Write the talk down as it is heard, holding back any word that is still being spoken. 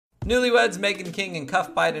Newlyweds Meghan King and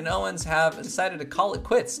Cuffe Biden Owens have decided to call it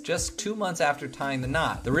quits just 2 months after tying the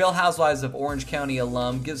knot. The Real Housewives of Orange County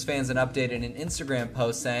alum gives fans an update in an Instagram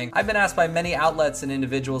post saying, "I've been asked by many outlets and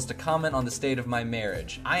individuals to comment on the state of my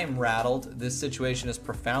marriage. I am rattled. This situation is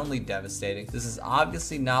profoundly devastating. This is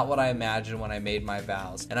obviously not what I imagined when I made my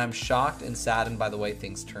vows, and I'm shocked and saddened by the way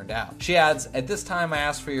things turned out." She adds, "At this time I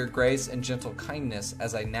ask for your grace and gentle kindness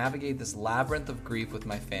as I navigate this labyrinth of grief with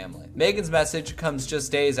my family." Meghan's message comes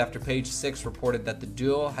just days after Page 6 reported that the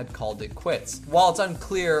duo had called it quits. While it's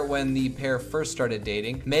unclear when the pair first started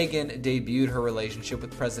dating, Meghan debuted her relationship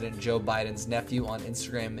with President Joe Biden's nephew on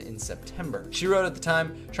Instagram in September. She wrote at the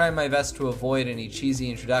time, "Trying my best to avoid any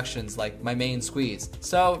cheesy introductions like my main squeeze.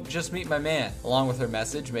 So just meet my man." Along with her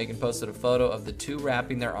message, Meghan posted a photo of the two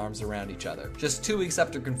wrapping their arms around each other. Just 2 weeks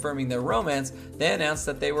after confirming their romance, they announced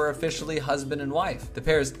that they were officially husband and wife. The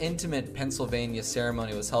pair's intimate Pennsylvania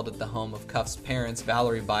ceremony was held at the home of Cuffe's parents,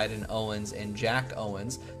 Valerie Biden Owens and Jack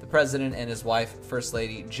Owens. The president and his wife, First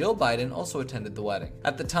Lady Jill Biden, also attended the wedding.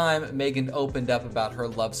 At the time, Meghan opened up about her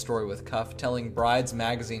love story with Cuffe, telling Brides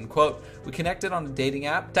magazine, quote, "We connected on a dating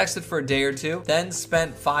app, texted for a day or two, then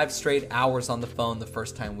spent 5 straight hours on the phone the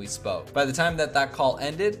first time we spoke. By the time that call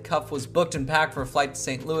ended, Cuffe was booked and packed for a flight to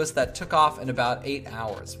St. Louis that took off in about 8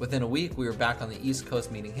 hours. Within a week, we were back on the East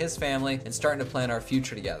Coast meeting his family and starting to plan our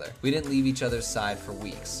future together. We didn't leave each other's side for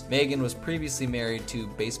weeks." Meghan was previously married to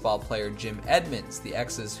baseball player Jim Edmonds. The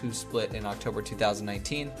exes, who split in October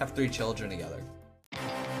 2019, have 3 children together.